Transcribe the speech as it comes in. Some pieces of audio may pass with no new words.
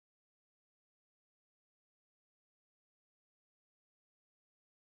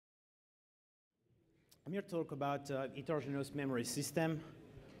I'm here to talk about heterogeneous memory system,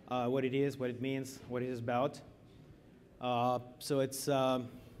 what it is, what it means, what it is about. So it's,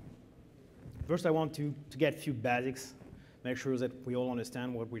 first I want to get a few basics, make sure that we all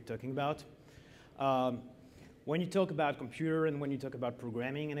understand what we're talking about. When you talk about computer and when you talk about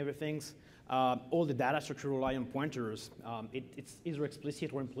programming and everything, all the data structure rely on pointers. It's either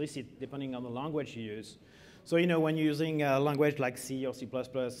explicit or implicit depending on the language you use. So you know, when you're using a language like C or C++,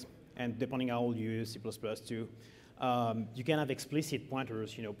 and depending on how old you use C++ too, you can have explicit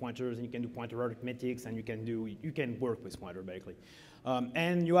pointers, pointers, and you can do pointer arithmetics, and you can work with pointer basically.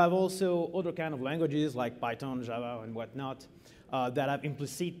 And you have also other kind of languages like Python, Java, and whatnot that have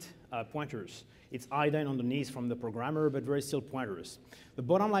implicit pointers. It's hidden underneath from the programmer, but there is still pointers. The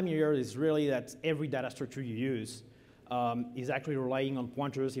bottom line here is really that every data structure you use is actually relying on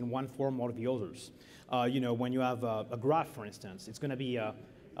pointers in one form or the others. When you have a graph, for instance, it's going to be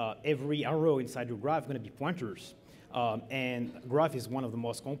every arrow inside your graph is going to be pointers. And graph is one of the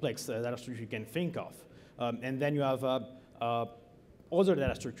most complex data structures you can think of. And then you have other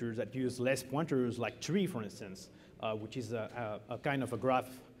data structures that use less pointers, like tree, for instance, which is a kind of a graph.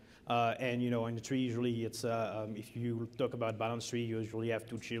 And in the tree, usually it's, if you talk about balanced tree, you usually have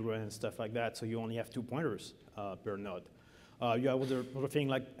 2 children and stuff like that, so you only have 2 pointers per node. You have other thing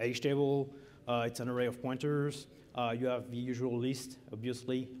like htable, it's an array of pointers. You have the usual list,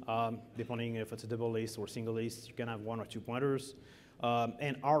 obviously, depending if it's a double list or single list, you can have 1 or 2 pointers.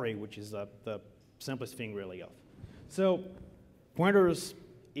 And array, which is the simplest thing really of. So pointers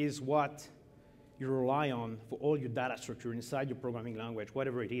is what you rely on for all your data structure inside your programming language,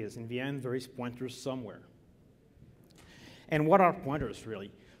 whatever it is. In the end, there is pointers somewhere. And what are pointers,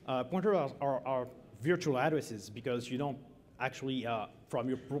 really? Pointers are virtual addresses because you don't actually, from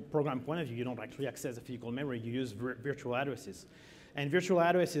your program point of view, you don't actually access the physical memory. You use virtual addresses. And virtual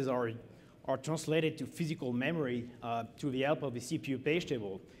addresses are translated to physical memory through the help of the CPU page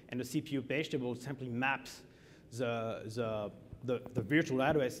table. And the CPU page table simply maps the virtual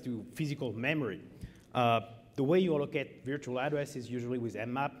address to physical memory. The way you allocate virtual address is usually with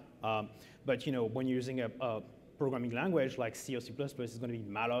mmap, but when you're using a programming language like C or C++, it's going to be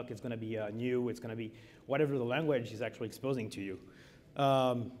malloc, it's going to be new, it's going to be whatever the language is actually exposing to you.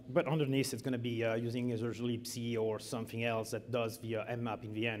 But underneath, it's going to be using either libc or something else that does via mmap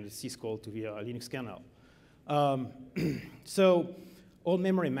in the end, the syscall to the Linux kernel. So all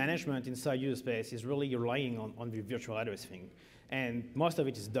memory management inside user space is really relying on the virtual address thing. And most of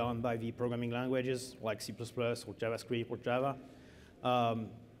it is done by the programming languages like C++ or JavaScript or Java.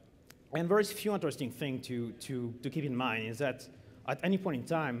 And there is a few interesting things to keep in mind is that at any point in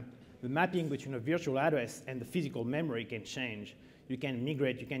time, the mapping between a virtual address and the physical memory can change. You can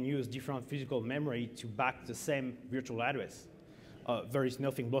migrate, you can use different physical memory to back the same virtual address. There is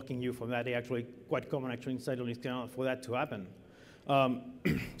nothing blocking you from that. It's actually quite common actually inside the Linux kernel for that to happen.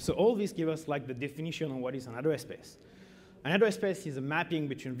 So all this gives us like the definition of what is an address space. An address space is a mapping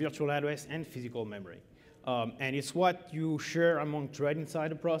between virtual address and physical memory. And it's what you share among threads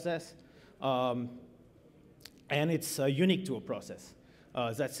inside the process. And it's unique to a process.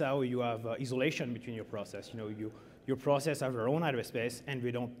 That's how you have isolation between your process. Your process have their own address space, and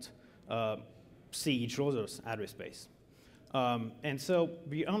we don't see each other's address space. And so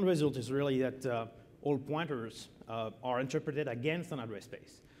the end result is really that all pointers are interpreted against an address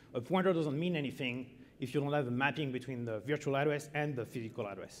space. A pointer doesn't mean anything if you don't have a mapping between the virtual address and the physical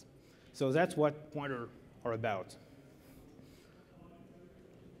address. So that's what pointers are about.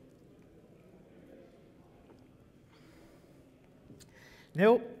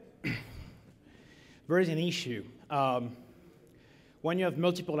 Now, there is an issue. When you have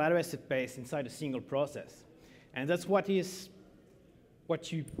multiple address space inside a single process, and that's what is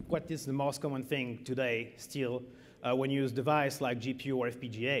the most common thing today still when you use devices like GPU or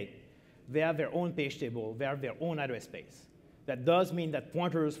FPGA. They have their own page table, they have their own address space. That does mean that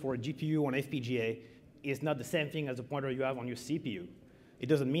pointers for a GPU on FPGA is not the same thing as the pointer you have on your CPU. It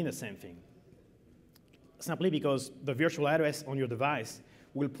doesn't mean the same thing. Simply because the virtual address on your device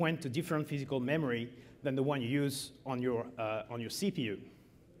will point to different physical memory than the one you use on your CPU.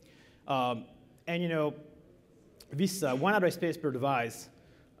 And this one address space per device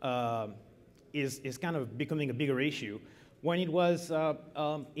is kind of becoming a bigger issue. When it was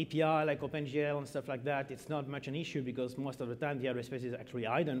API like OpenGL and stuff like that, it's not much an issue because most of the time the address space is actually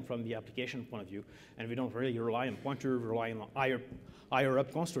hidden from the application point of view, and we don't really rely on pointer, we rely on higher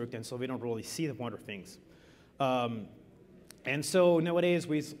up construct, and so we don't really see the pointer things. And so nowadays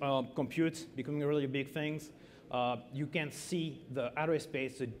with compute becoming really big things, you can see the address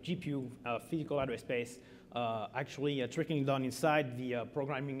space, the GPU physical address space actually trickling down inside the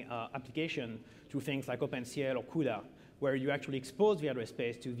programming application through things like OpenCL or CUDA, where you actually expose the address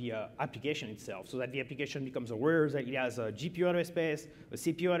space to the application itself, so that the application becomes aware that it has a GPU address space, a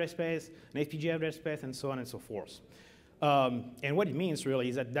CPU address space, an FPGA address space, and so on and so forth. And what it means really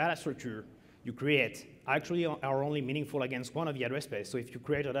is that data structure you create actually are only meaningful against one of the address space. So if you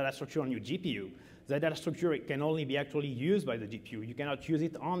create a data structure on your GPU, that data structure can only be actually used by the GPU. You cannot use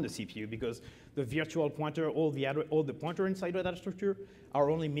it on the CPU because the virtual pointer, all the pointer inside the data structure are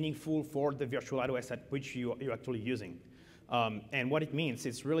only meaningful for the virtual address at which you're actually using. And what it means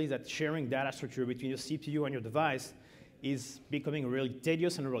is really that sharing data structure between your CPU and your device is becoming really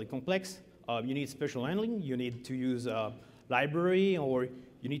tedious and really complex. You need special handling, you need to use a library, or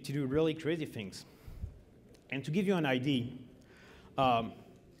you need to do really crazy things. And to give you an idea,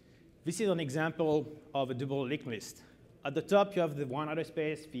 this is an example of a double linked list. At the top, you have the one address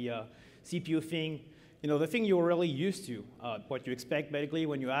space, the CPU thing. You know, the thing you're really used to, what you expect basically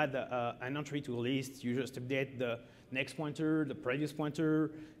when you add an entry to a list, you just update the next pointer, the previous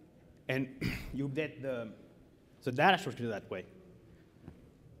pointer, and you update the data structure that way.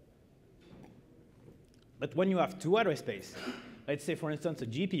 But when you have two address space, let's say for instance a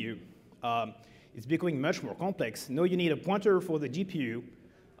GPU, it's becoming much more complex. Now you need a pointer for the GPU,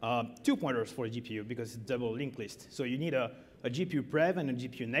 two pointers for the GPU because it's double linked list. So you need a GPU prev and a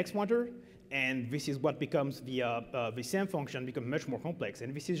GPU next pointer, and this is what becomes the same function become much more complex.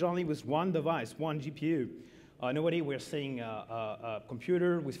 And this is only with one device, one GPU. Nowadays we're seeing a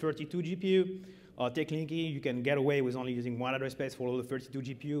computer with 32 GPU. Technically, you can get away with only using one address space for all the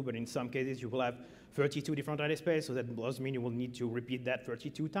 32 GPU, but in some cases you will have 32 different address space, so that does mean you will need to repeat that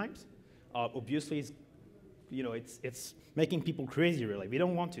 32 times. Obviously, it's making people crazy, really. We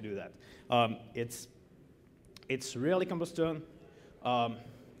don't want to do that. It's really cumbersome,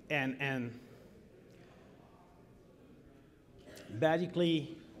 and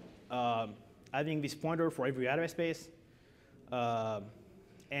basically, having this pointer for every address space,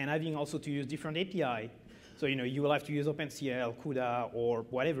 and having also to use different API. So you will have to use OpenCL, CUDA, or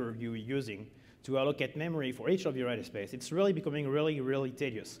whatever you're using to allocate memory for each of your address space. It's really becoming really, really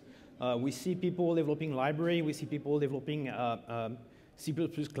tedious. We see people developing library. We see people developing C++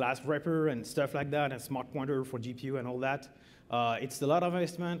 class wrapper and stuff like that, and smart pointer for GPU and all that. It's a lot of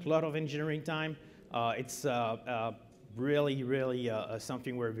investment, a lot of engineering time. It's really, really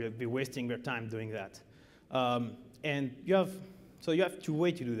something where we'll be wasting their time doing that. And you have two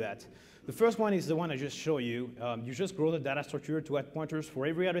ways to do that. The first one is the one I just showed you. You just grow the data structure to add pointers for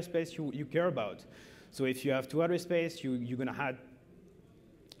every address space you care about. So if you have two address space, you're gonna have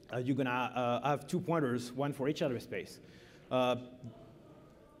two pointers, one for each address space.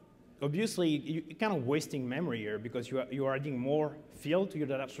 Obviously, you're kind of wasting memory here because you are adding more field to your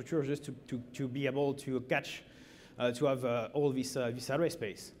data structure just to be able to catch, to have all this address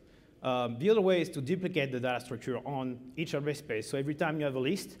space. The other way is to duplicate the data structure on each address space. So every time you have a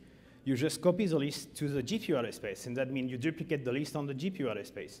list, you just copy the list to the GPU address space, and that means you duplicate the list on the GPU address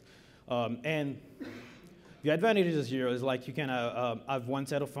space. And the advantages here is like you can have one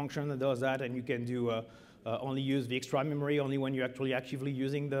set of functions that does that, and you can do only use the extra memory only when you're actually actively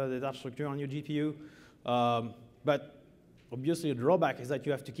using the data structure on your GPU. But obviously, the drawback is that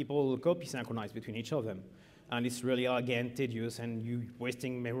you have to keep all the copies synchronized between each of them. And it's really, again, tedious, and you're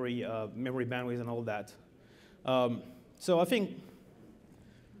wasting memory bandwidth and all that. So I think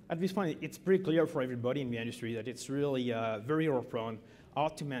at this point, it's pretty clear for everybody in the industry that it's really very error-prone,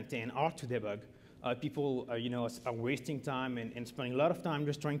 hard to maintain, hard to debug. People are wasting time and spending a lot of time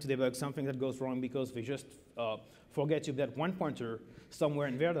just trying to debug something that goes wrong because they just forget to update one pointer somewhere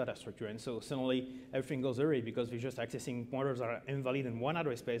in their data structure. And so suddenly, everything goes awry because they're just accessing pointers that are invalid in one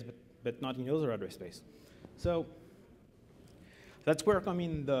address space, but not in the other address space. So that's where come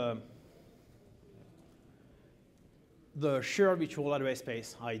in the shared virtual address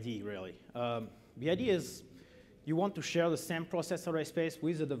space ID, really. The idea is you want to share the same process address space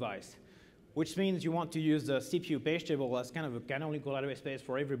with the device, which means you want to use the CPU page table as kind of a canonical address space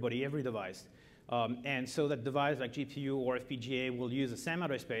for everybody, every device. And so that device like GPU or FPGA will use the same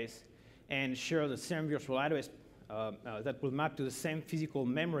address space and share the same virtual address that will map to the same physical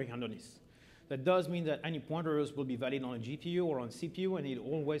memory underneath. That does mean that any pointers will be valid on a GPU or on CPU, and it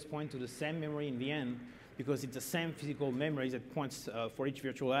always point to the same memory in the end because it's the same physical memory that points for each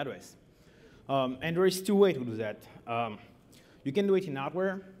virtual address. And there is two ways to do that. You can do it in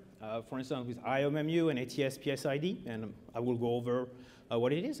hardware, for instance, with IOMMU and ATS PSID, and I will go over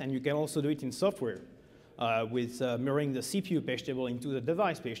what it is. And you can also do it in software with mirroring the CPU page table into the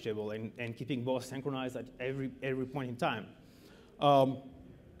device page table and keeping both synchronized at every point in time.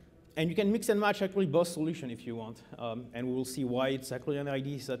 And you can mix and match actually both solutions if you want, and we'll see why it's actually an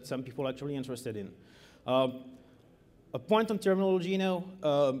idea that some people are actually interested in. A point on terminology now,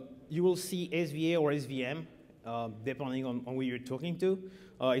 you will see SVA or SVM, depending on who you're talking to.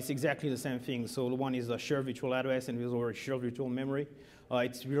 It's exactly the same thing. So the one is a shared virtual address and the other is shared virtual memory.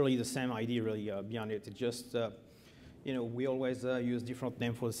 It's really the same idea really behind it. It's just, we always use different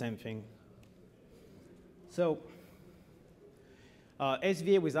names for the same thing. So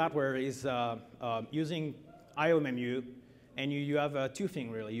SVA with hardware is using IOMMU, and you have two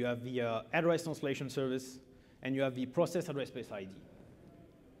things really. You have the address translation service, and you have the process address space ID.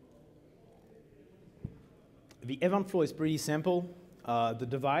 The event flow is pretty simple. The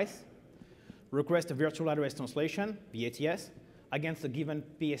device requests a virtual address translation, the ATS, against a given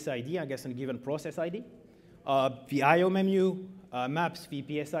PSID, against a given process ID. The IOMMU maps the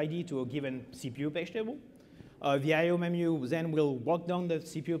PSID to a given CPU page table. The IOMMU then will walk down the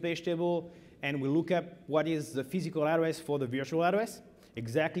CPU page table and will look up what is the physical address for the virtual address,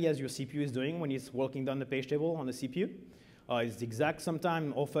 exactly as your CPU is doing when it's walking down the page table on the CPU. It's the exact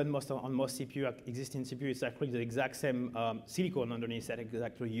sometimes, often on most CPU, existing CPU, it's actually the exact same silicon underneath that is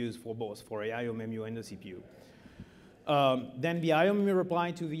actually used for both, for IOMMU and the CPU. Then the IOMMU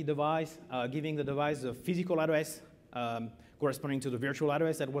reply to the device, giving the device the physical address corresponding to the virtual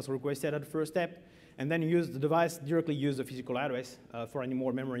address that was requested at the first step, and then the device directly use the physical address for any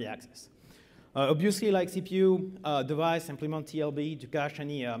more memory access. Obviously, like CPU, device implement TLB to cache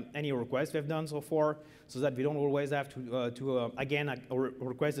any requests we've done so far, so that we don't always have to again,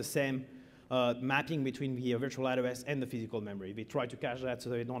 request the same mapping between the virtual address and the physical memory. We try to cache that so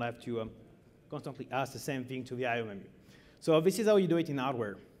that we don't have to constantly ask the same thing to the IOMMU. So this is how you do it in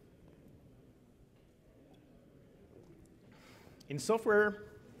hardware. In software,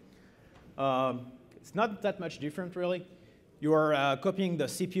 it's not that much different, really. You are copying the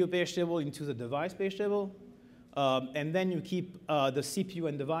CPU page table into the device page table, and then you keep the CPU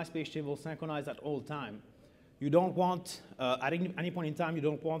and device page table synchronized at all time. You don't want, at any point in time, you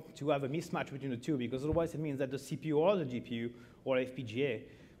don't want to have a mismatch between the two, because otherwise it means that the CPU or the GPU or FPGA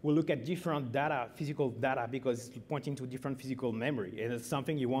will look at different data, physical data, because it's pointing to different physical memory, and it's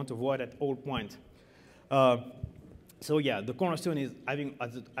something you want to avoid at all points. So yeah, the cornerstone is having,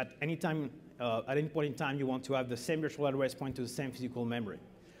 at any time, at any point in time, you want to have the same virtual address point to the same physical memory.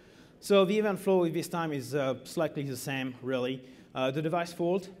 So the event flow this time is slightly the same, really. The device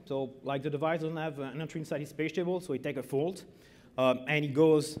fault, so like the device doesn't have an entry inside its page table, so it takes a fault, and it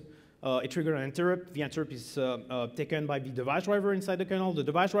goes, it triggers an interrupt. The interrupt is taken by the device driver inside the kernel. The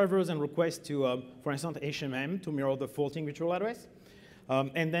device driver then requests to, for instance, HMM to mirror the faulting virtual address.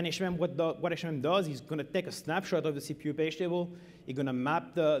 And then HMM, what HMM does is going to take a snapshot of the CPU page table. It's going to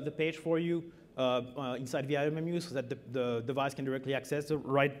map the page for you inside the IOMMU so that the device can directly access the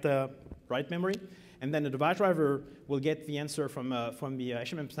right memory. And then the device driver will get the answer from the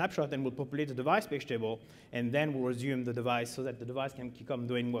HMM snapshot and will populate the device page table, and then will resume the device so that the device can keep on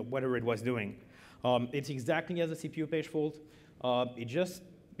doing whatever it was doing. It's exactly as a CPU page fault. It just,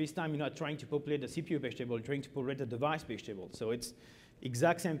 this time you're not trying to populate the CPU page table, you're trying to populate the device page table. So it's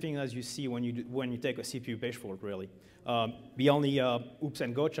exact same thing as you see when you take a CPU page fault, really. The only oops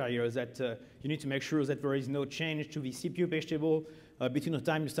and gotcha here is that you need to make sure that there is no change to the CPU page table between the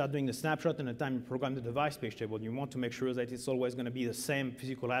time you start doing the snapshot and the time you program the device page table. You want to make sure that it's always going to be the same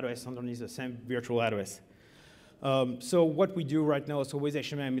physical address underneath the same virtual address. So what we do right now, so with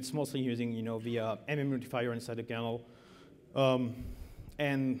HMM, it's mostly using the MM notifier inside the kernel.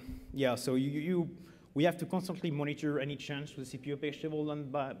 And yeah, so we have to constantly monitor any change to the CPU page table done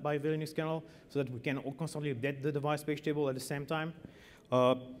by the Linux kernel so that we can constantly update the device page table at the same time.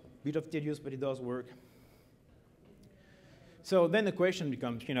 Bit of tedious, but it does work. So then the question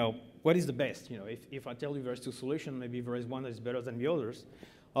becomes, what is the best? If I tell you there's two solutions, maybe there is one that is better than the others.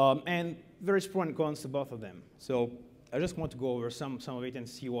 And there is pros and cons to both of them. So I just want to go over some of it and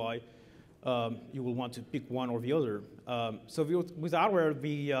see why you will want to pick one or the other. So with hardware,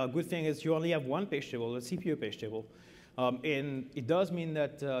 the good thing is you only have one page table, a CPU page table. And it does mean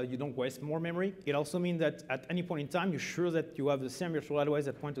that you don't waste more memory. It also means that at any point in time, you're sure that you have the same virtual address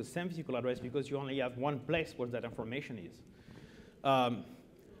that points to the same physical address because you only have one place where that information is.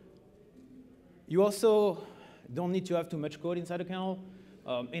 You also don't need to have too much code inside the kernel.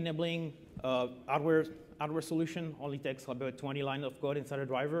 Enabling hardware solution only takes about 20 lines of code inside a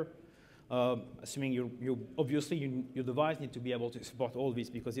driver. Assuming obviously your device needs to be able to support all this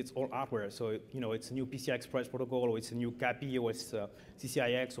because it's all hardware. So it's a new PCI Express protocol, or it's a new CAPI, or it's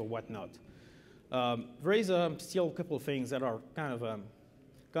CCIX, or whatnot. There is still a couple of things that are kind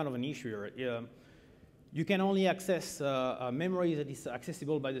of an issue here. You can only access memory that is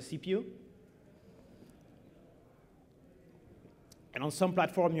accessible by the CPU. And on some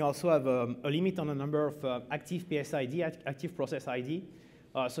platform, you also have a limit on the number of active PSID, active process ID.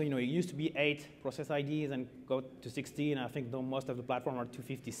 So it used to be 8 process IDs and go to 16. I think most of the platform are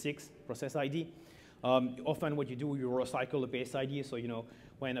 256 process ID. Often what you do, you recycle the PSID. So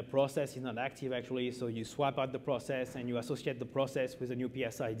when a process is not active, actually, so you swap out the process and you associate the process with a new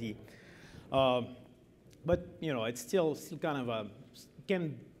PSID. But it's still kind of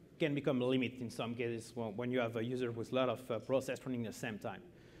can become a limit in some cases when you have a user with a lot of process running at the same time.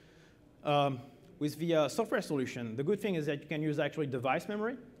 With the software solution, the good thing is that you can use actually device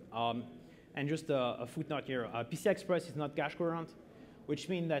memory. And just a footnote here, PCI Express is not cache coherent, which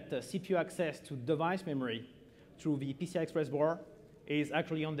means that CPU access to device memory through the PCI Express bar is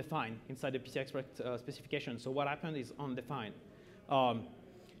actually undefined inside the PCI Express specification. So what happened is undefined.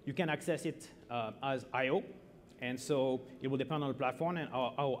 You can access it as I/O, and so it will depend on the platform and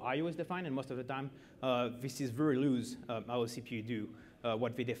how I/O is defined. And most of the time, this is very loose how CPU do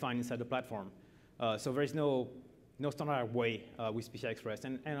what they define inside the platform. So there is no standard way with PCI Express,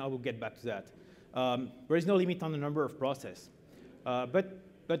 and I will get back to that. There is no limit on the number of processes.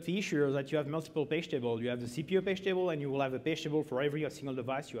 But the issue is that you have multiple page tables. You have the CPU page table, and you will have a page table for every single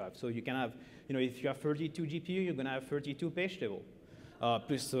device you have. So you can have, if you have 32 GPU, you're going to have 32 page tables,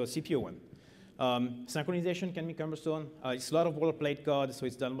 plus CPU one. Synchronization can be cumbersome. It's a lot of boilerplate code, so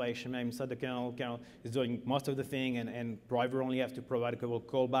it's done by HMM inside the kernel. Kernel is doing most of the thing, and driver only have to provide a couple of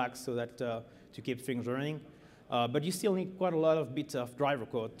callbacks so that to keep things running. But you still need quite a lot of bits of driver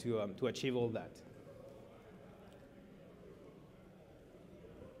code to achieve all that.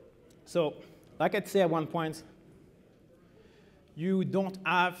 So, like I'd say at one point, you don't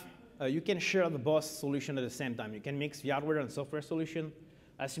have, you can share the both solution at the same time. You can mix the hardware and software solution,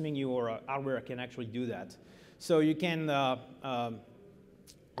 assuming your hardware can actually do that. So you can have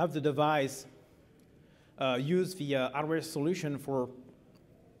the device use the hardware solution for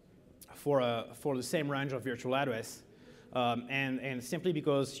the same range of virtual address. And simply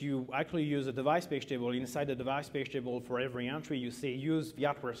because you actually use a device page table, inside the device page table for every entry, you say use the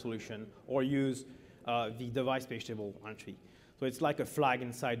hardware solution or use the device page table entry. So it's like a flag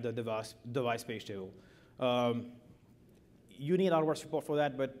inside the device page table. You need hardware support for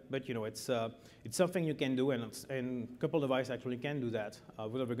that, but it's something you can do, and a couple of devices actually can do that.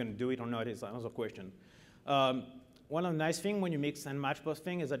 Whether we're going to do it or not is another question. One of the nice things when you mix and match both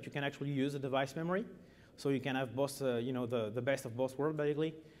things is that you can actually use the device memory. So you can have both, the best of both worlds,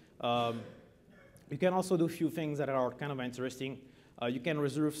 basically. You can also do a few things that are kind of interesting. You can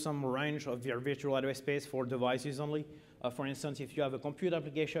reserve some range of your virtual address space for devices only. For instance, if you have a compute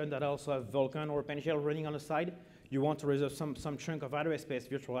application that also have Vulkan or OpenGL running on the side, you want to reserve some chunk of address space,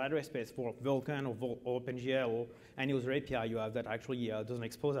 virtual address space for Vulkan or OpenGL or any other API you have that actually doesn't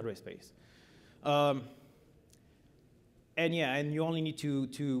expose address space. And you only need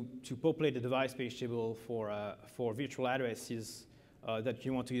to populate the device page table for virtual addresses that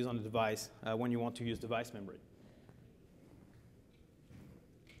you want to use on the device when you want to use device memory.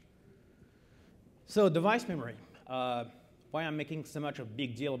 So device memory. Why I'm making so much of a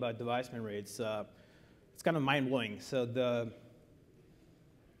big deal about device memory? It's kind of mind-blowing. So the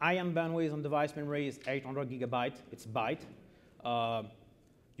IAM bandwidth on device memory is 800 gigabyte. It's byte.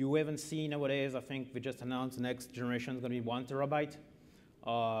 You haven't seen nowadays, I think we just announced the next generation is going to be 1 terabyte.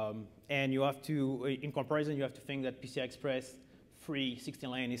 And you have to, in comparison, you have to think that PCI Express 3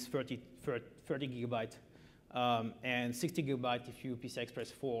 16-lane is 30 gigabyte, and 60 gigabyte if you PCI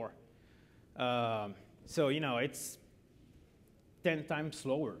Express 4. So, it's 10 times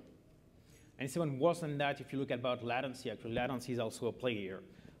slower. And it's even worse than that if you look at about latency. Actually, latency is also a play here.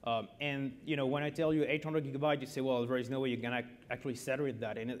 And when I tell you 800 gigabyte, you say, well, there is no way you can actually saturate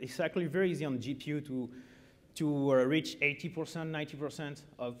that. And it's actually very easy on the GPU to reach 80%, 90%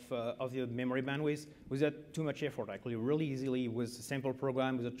 of the memory bandwidth without too much effort, actually, really easily with a simple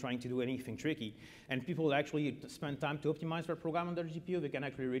program without trying to do anything tricky. And people actually spend time to optimize their program on their GPU. They can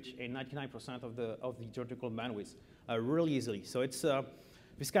actually reach 99% of the theoretical bandwidth really easily. So it's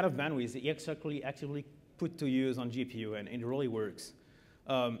this kind of bandwidth is actually put to use on GPU, and it really works.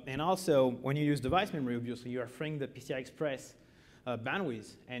 And also, when you use device memory, obviously, you are freeing the PCI Express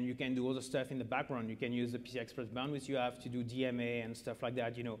bandwidth, and you can do other stuff in the background. You can use the PCI Express bandwidth you have to do DMA and stuff like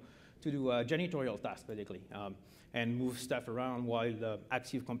that, to do janitorial tasks, basically, and move stuff around while the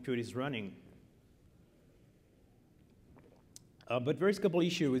active compute is running. But there is a couple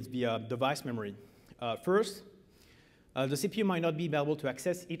issues with the device memory. First, the CPU might not be able to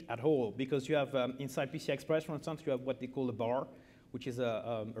access it at all, because you have, inside PCI Express, for instance, you have what they call a bar, which is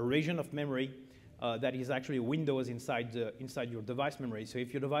a region of memory that is actually windows inside your device memory. So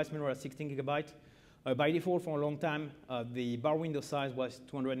if your device memory has 16 gigabytes, by default for a long time, the bar window size was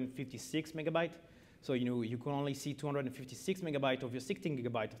 256 megabytes. So you can only see 256 megabytes of your 16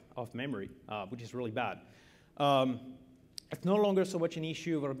 gigabyte of memory, which is really bad. It's no longer so much an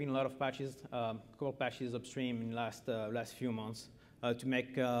issue. There have been a lot of patches, a couple of patches upstream in the last few months to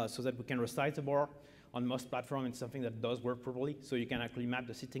make so that we can resize the bar on most platforms. It's something that does work properly. So you can actually map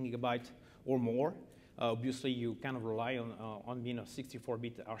the 16 gigabyte or more. Obviously, you kind of rely on being a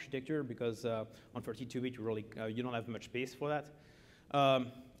 64-bit architecture because on 32-bit, you don't have much space for that.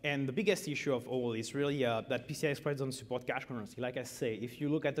 And the biggest issue of all is really that PCI Express doesn't support cache concurrency. Like I say, if you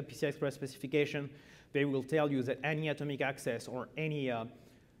look at the PCI Express specification, they will tell you that any atomic access or any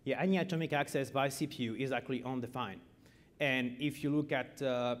atomic access by CPU is actually undefined. And if you look at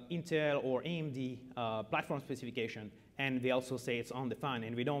Intel or AMD platform specification, and they also say it's undefined,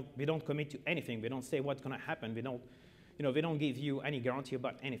 and we don't commit to anything. We don't say what's going to happen. We don't give you any guarantee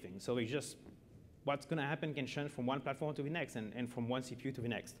about anything. So it's just what's going to happen can change from one platform to the next, and from one CPU to the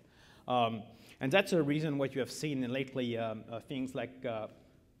next. And that's the reason what you have seen lately, things like.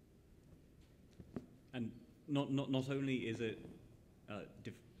 And not only is it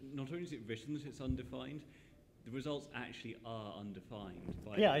written that it's undefined, the results actually are undefined.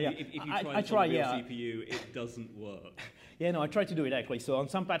 Yeah. If you try this on a real CPU, it doesn't work. Yeah, no, I tried to do it actually. So on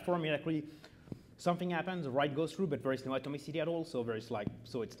some platform, something happens, the write goes through, but there is no atomicity at all. So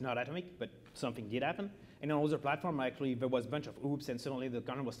so it's not atomic, but something did happen. And on other platform, actually, there was a bunch of oops, and suddenly the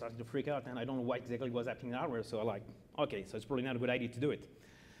kernel was starting to freak out, and I don't know what exactly was happening hardware. So okay, so it's probably not a good idea to do it.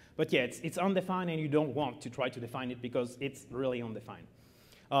 But yeah, it's undefined, and you don't want to try to define it because it's really undefined.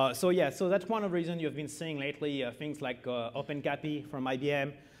 So that's one of the reasons you've been seeing lately things like OpenCAPI from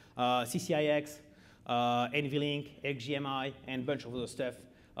IBM, CCIX, NVLink, XGMI, and a bunch of other stuff.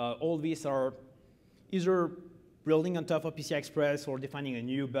 All these are either building on top of PCI Express or defining a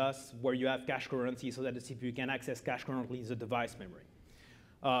new bus where you have cache concurrency so that the CPU can access cache concurrently the device memory.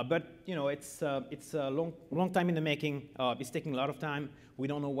 But it's a long time in the making. It's taking a lot of time. We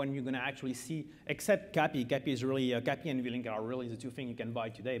don't know when you're going to actually see, except CAPI. CAPI is really CAPI and NVLink are really the two things you can buy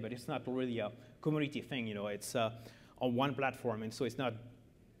today. But it's not really a commodity thing. It's on one platform, and so it's not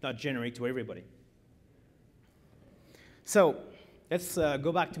generic to everybody. So let's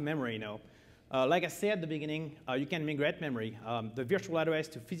go back to memory now. Like I said at the beginning, you can migrate memory. The virtual address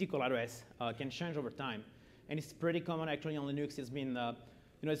to physical address can change over time, and it's pretty common actually on Linux. It's been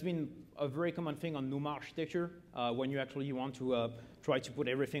it's been a very common thing on NUMA architecture when you actually want to try to put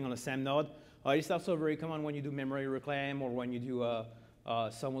everything on the same node. It's also very common when you do memory reclaim or when you do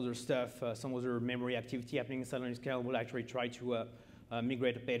some other stuff, some other memory activity happening inside Linux kernel. We'll actually try to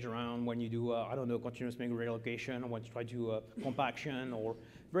migrate a page around when you do, I don't know, continuous memory relocation, or when you try to do compaction, or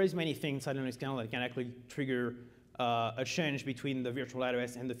very many things inside Linux kernel that can actually trigger a change between the virtual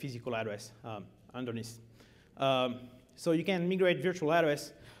address and the physical address underneath. So you can migrate virtual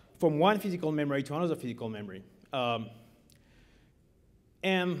address from one physical memory to another physical memory.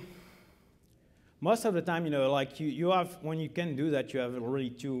 And most of the time, you have, when you can do that, you have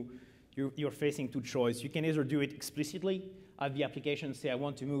really you're facing two choices. You can either do it explicitly, have the application say, I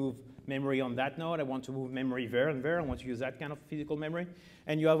want to move memory on that node, I want to move memory there and there, I want to use that kind of physical memory.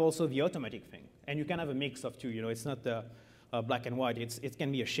 And you have also the automatic thing. And you can have a mix of two. It's not black and white. It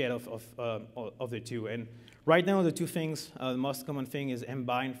can be a shade of the two. And right now, the two things, the most common thing is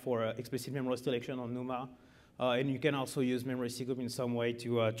mbind for explicit memory selection on NUMA. And you can also use memory sequence in some way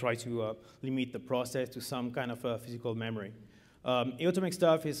to try to limit the process to some kind of physical memory. Atomic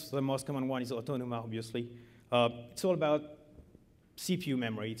stuff is the most common one, is AutoNUMA, obviously. It's all about CPU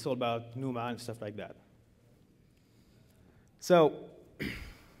memory. It's all about NUMA and stuff like that. So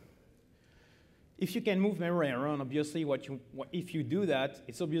if you can move memory around, obviously, if you do that,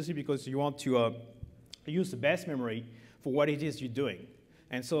 it's obviously because you want to use the best memory for what it is you're doing.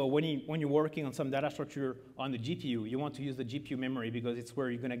 And so when you're working on some data structure on the GPU, you want to use the GPU memory because it's where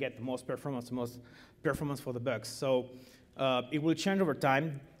you're going to get the most performance for the bugs. So it will change over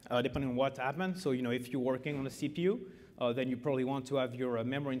time depending on what happens. So if you're working on the CPU, then you probably want to have your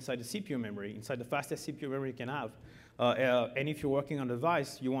memory inside the CPU memory, inside the fastest CPU memory you can have. And if you're working on a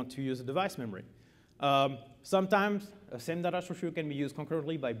device, you want to use the device memory. Sometimes the same data structure can be used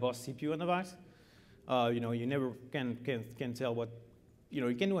concurrently by both CPU and device. You never can tell what,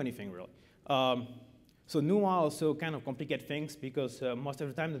 you can do anything really. So NUMA also kind of complicate things because most of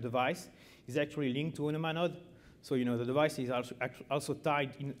the time the device is actually linked to a NUMA node. So the device is also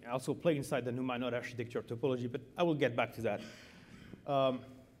tied, also played inside the NUMA node architecture topology, but I will get back to that.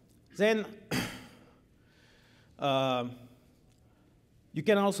 Then You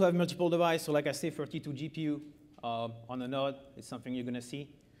can also have multiple devices. So like I say, 32 GPU on a node is something you're going to see.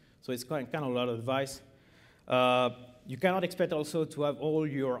 So it's kind of a lot of device. You cannot expect also to have all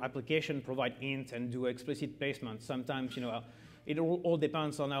your application provide int and do explicit placement. Sometimes, it all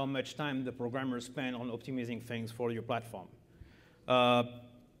depends on how much time the programmers spend on optimizing things for your platform.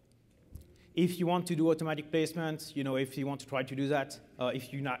 If you want to do automatic placement, if you want to try to do that,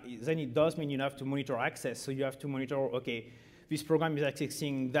 then it does mean you have to monitor access. So you have to monitor, okay, this program is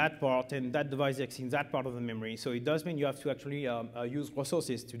accessing that part, and that device is accessing that part of the memory. So it does mean you have to actually use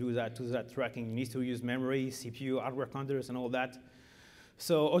resources to do that tracking. You need to use memory, CPU, hardware counters, and all that.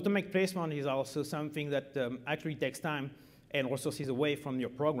 So automatic placement is also something that actually takes time and resources away from your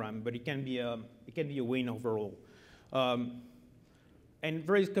program, but it can be a win overall. And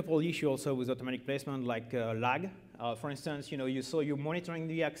there is a couple of issues also with automatic placement, like lag. For instance, you're monitoring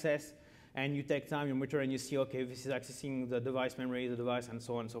the access, and you take time, you monitor, and you see, okay, this is accessing the device memory, the device, and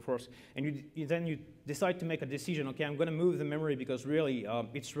so on and so forth. And then you decide to make a decision, okay, I'm going to move the memory because really,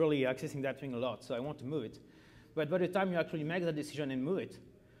 it's really accessing that thing a lot, so I want to move it. But by the time you actually make that decision and move it,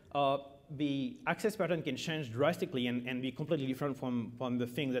 the access pattern can change drastically and be completely different from the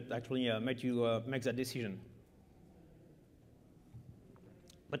thing that actually made you make that decision.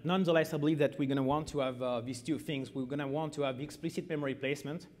 But nonetheless, I believe that we're going to want to have these two things. We're going to want to have explicit memory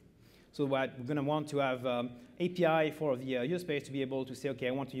placement. So what we're going to want to have API for the user space to be able to say, okay,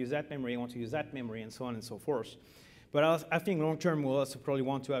 I want to use that memory, I want to use that memory, and so on and so forth. But I think long term we'll also probably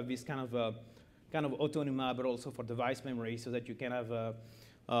want to have this kind of autonomy, but also for device memory, so that you can have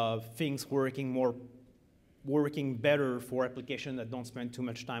things working better for applications that don't spend too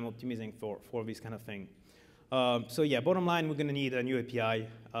much time optimizing for this kind of thing. So yeah, bottom line, we're going to need a new API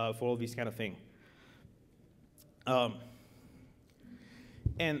for all this kind of thing.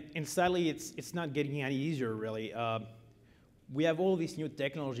 And sadly, it's not getting any easier, really. We have all this new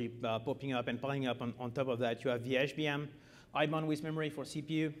technology popping up and piling up on top of that. You have the HBM, high bandwidth memory for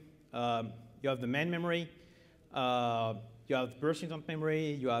CPU. You have the main memory. You have persistent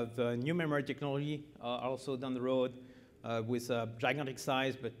memory. You have new memory technology also down the road with gigantic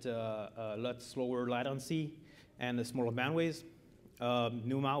size, but a lot slower latency and a smaller bandwidth.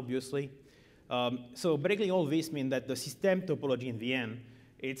 NUMA, obviously. So basically, all this means that the system topology in the end,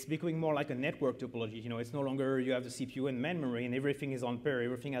 it's becoming more like a network topology. It's no longer you have the CPU and main memory, and everything is on pair.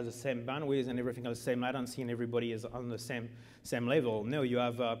 Everything has the same bandwidth, and everything has the same latency, and everybody is on the same level. No, you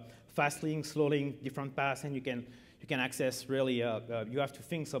have fast link, slow link, different paths, and you can access really. You have to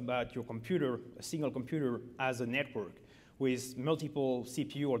think about your computer, a single computer, as a network with multiple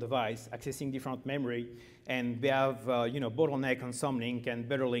CPU or device accessing different memory, and they have bottleneck on some link and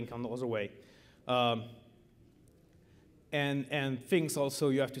better link on the other way. And things also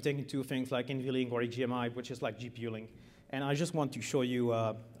you have to take into things like NVLink or HDMI, which is like GPU link. And I just want to show you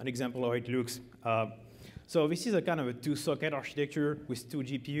an example of how it looks. So this is a kind of a two-socket architecture with two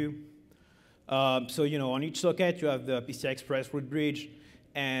GPU. So on each socket you have the PCI Express root bridge,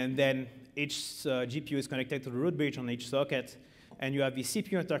 and then each GPU is connected to the root bridge on each socket, and you have the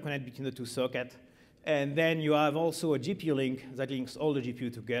CPU interconnect between the two sockets. And then you have also a GPU link that links all the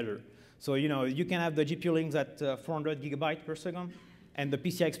GPU together. So you can have the GPU links at 400 gigabytes per second, and the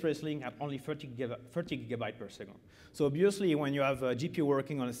PCI Express link at only 30 gigabytes per second. So obviously, when you have a GPU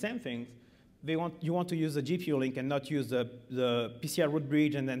working on the same thing, you want to use the GPU link and not use the PCI root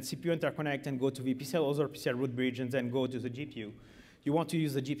bridge and then CPU interconnect and go to the other PCI root bridge and then go to the GPU. You want to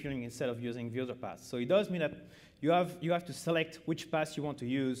use the GPU link instead of using the other path. So it does mean that you have to select which path you want to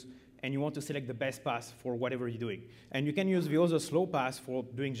use, and you want to select the best path for whatever you're doing. And you can use the other slow path for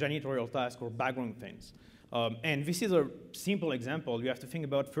doing janitorial tasks or background things. And this is a simple example. You have to think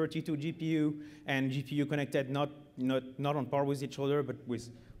about 32 GPU and GPU connected not on par with each other, but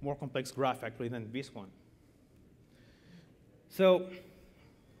with more complex graph actually than this one. So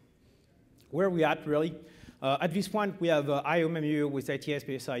where are we at really? At this point, we have IOMMU with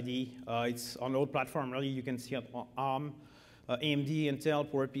ATSPSID. It's on all platform really. You can see it on ARM. AMD, Intel,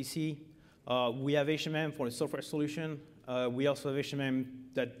 PowerPC. We have HMM for the software solution. We also have HMM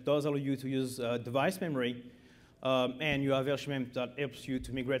that does allow you to use device memory. And you have HMM that helps you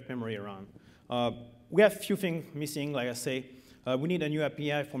to migrate memory around. We have a few things missing, like I say. We need a new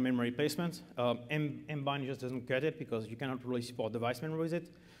API for memory placement. MBind just doesn't cut it because you cannot really support device memory with it.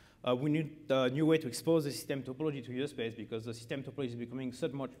 We need a new way to expose the system topology to user space because the system topology is becoming so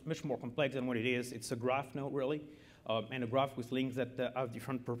much more complex than what it is. It's a graph now, really. And a graph with links that have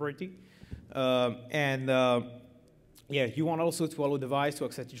different property. Yeah, you want also to allow device to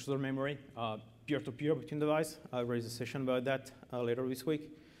access each other memory, peer-to-peer between device. There is a session about that later this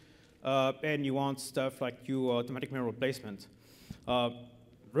week. And you want stuff like automatic memory replacement.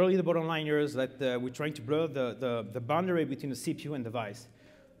 Really, the bottom line here is that we're trying to blur the boundary between the CPU and device.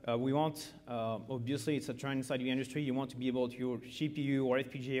 We want, obviously, it's a trend inside the industry. You want to be able to use GPU or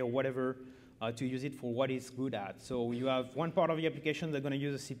FPGA or whatever to use it for what it's good at. So you have one part of the application that's going to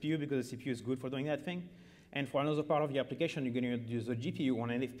use a CPU because the CPU is good for doing that thing. And for another part of the application, you're going to use a GPU or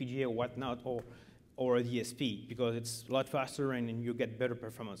an FPGA or whatnot, or a DSP, because it's a lot faster and you get better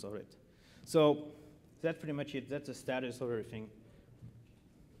performance of it. So that's pretty much it. That's the status of everything.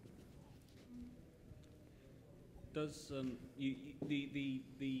 Does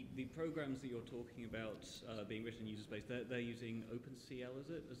the programs that you're talking about being written in user space, they're using OpenCL, is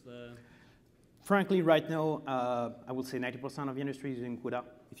it? Is there? Frankly, right now, I would say 90% of the industry is using CUDA.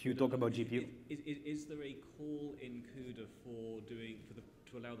 If you talk about GPU, is there a call in CUDA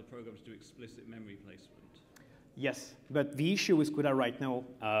to allow the programs to do explicit memory placement? Yes, but the issue with CUDA right now,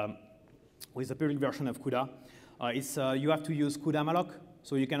 with the public version of CUDA, is you have to use CUDA malloc.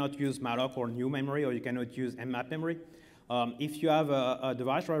 So you cannot use malloc or new memory, or you cannot use mmap memory. If you have a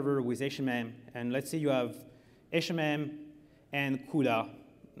device driver with HMM, and let's say you have HMM and CUDA,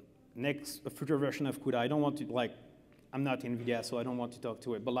 next future version of CUDA, I don't want to, like, I'm not NVIDIA, so I don't want to talk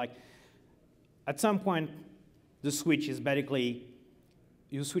to it, but like, at some point, the switch is basically,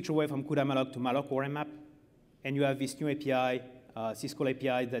 you switch away from CUDA malloc to malloc or mmap, and you have this new API, Syscall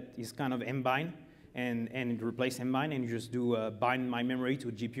API, that is kind of mbind. And replace mbind, and you just do bind my memory to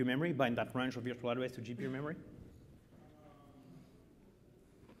GPU memory, bind that range of virtual address to GPU memory.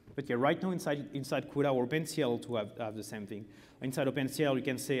 But yeah, right now inside CUDA or OpenCL to have the same thing. Inside OpenCL, you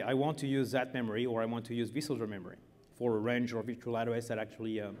can say, I want to use that memory, or I want to use this other memory for a range of virtual address that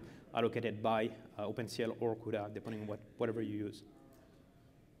actually allocated by OpenCL or CUDA, depending on whatever you use.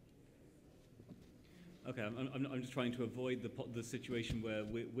 Okay, I'm just trying to avoid the situation where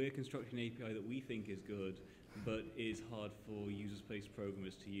we're constructing an API that we think is good, but is hard for user space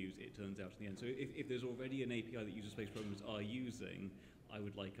programmers to use, it turns out in the end. So if there's already an API that user space programmers are using, I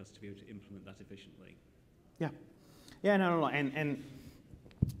would like us to be able to implement that efficiently. Yeah. Yeah, no. And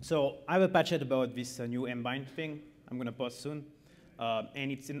so I have a patchet about this new mbind thing I'm going to post soon.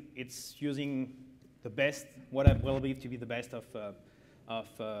 And it's using the best, what I believe to be the best of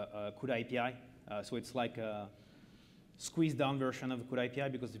CUDA API. So it's like a squeezed down version of the CUDA API,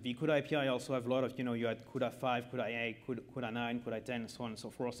 because the CUDA API also have a lot of, you had CUDA 5, CUDA 8, CUDA 9, CUDA 10, so on and so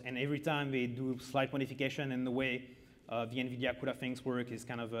forth. And every time they do slight modification, and the way the NVIDIA CUDA things work is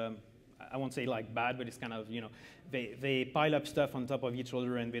kind of, I won't say like bad, but it's kind of, they pile up stuff on top of each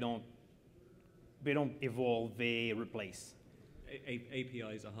other, and they don't evolve, they replace.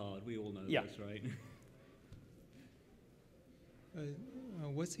 APIs are hard, we all know this, right?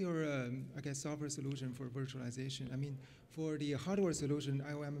 What's your, I guess, software solution for virtualization? I mean, for the hardware solution,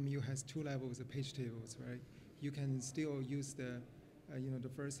 IOMMU has two levels of page tables, right? You can still use the, the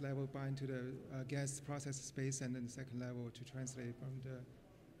first level bind to the guest process space, and then the second level to translate from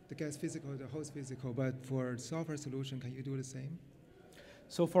the guest physical to the host physical. But for software solution, can you do the same?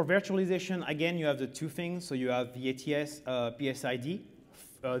 So for virtualization, again, you have the two things. So you have the ATS PSID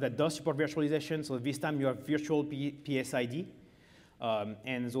that does support virtualization. So this time you have virtual PSID.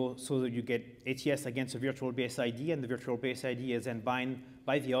 And so you get ATS against a virtual PSID, and the virtual PSID is then bind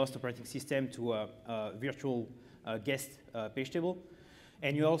by the host operating system to a virtual guest page table.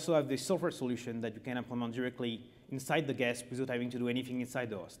 And you also have the software solution that you can implement directly inside the guest without having to do anything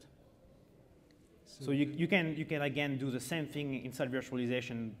inside the host. So you can again do the same thing inside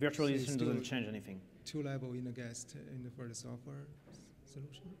virtualization. Virtualization doesn't change anything. Two level in the guest for the software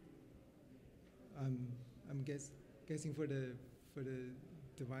solution. I'm guessing for the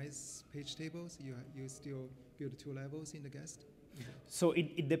device page tables, you still build two levels in the guest? So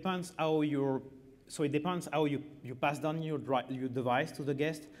it depends how you pass down your device to the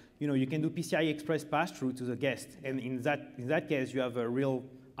guest. You can do PCI Express pass-through to the guest, and in that case, you have a real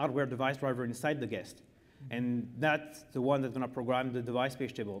hardware device driver inside the guest, and that's the one that's going to program the device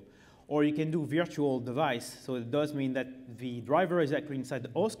page table. Or you can do virtual device, so it does mean that the driver is actually inside the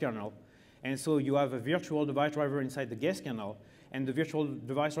host kernel, and so you have a virtual device driver inside the guest kernel, and the virtual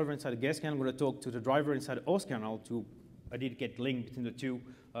device driver inside the guest kernel will talk to the driver inside the host kernel to a dedicated link between the two,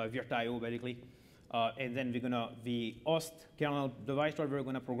 virt.io basically. And then the host kernel device driver are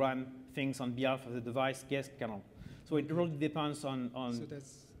going to program things on behalf of the device guest kernel. So it really depends on. So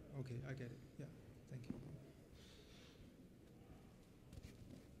that's, okay, I get it. Yeah, thank you.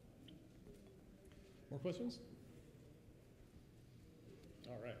 More questions?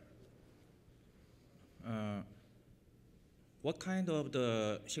 All right. What kind of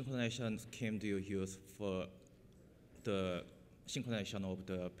the synchronization scheme do you use for the synchronization of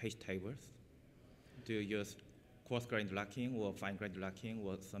the page tables? Do you use coarse-grained locking or fine-grained locking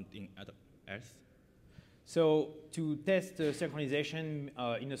or something else? So to test synchronization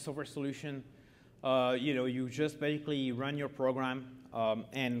in a software solution, you just basically run your program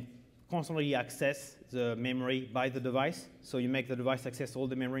and constantly access the memory by the device. So you make the device access all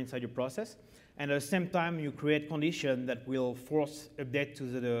the memory inside your process. And at the same time, you create conditions that will force update to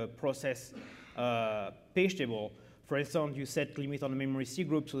the process page table. For instance, you set limit on the memory C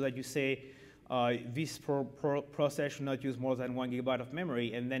group so that you say this process should not use more than 1 GB of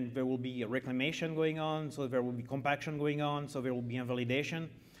memory, and then there will be a reclamation going on, so there will be compaction going on, so there will be invalidation.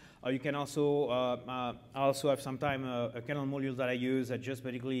 You can also, I also have sometimes a kernel module that I use that just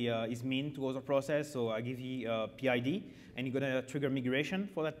basically is mean to other process, so I give you PID, and you're going to trigger migration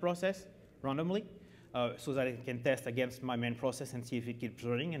for that process randomly, so that it can test against my main process and see if it keeps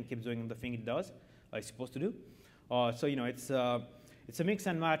running and keeps doing the thing it does, it's supposed to do. So it's a mix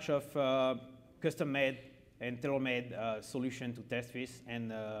and match of custom-made and tailor-made solution to test this,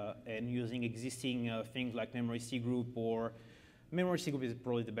 and using existing things like memory C group, or memory C group is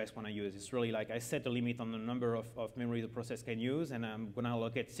probably the best one I use. It's really like I set a limit on the number of memory the process can use, and I'm going to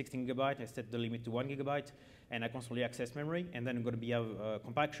allocate 16 GB. I set the limit to 1 GB, and I constantly access memory, and then I'm going to be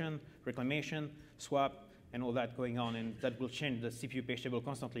compaction, reclamation, swap, and all that going on, and that will change the CPU page table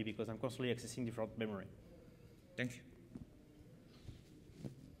constantly because I'm constantly accessing different memory. Thank you.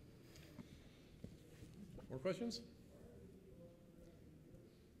 More questions?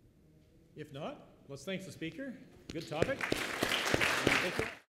 If not, let's thank the speaker. Good topic. Thank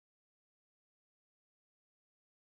you.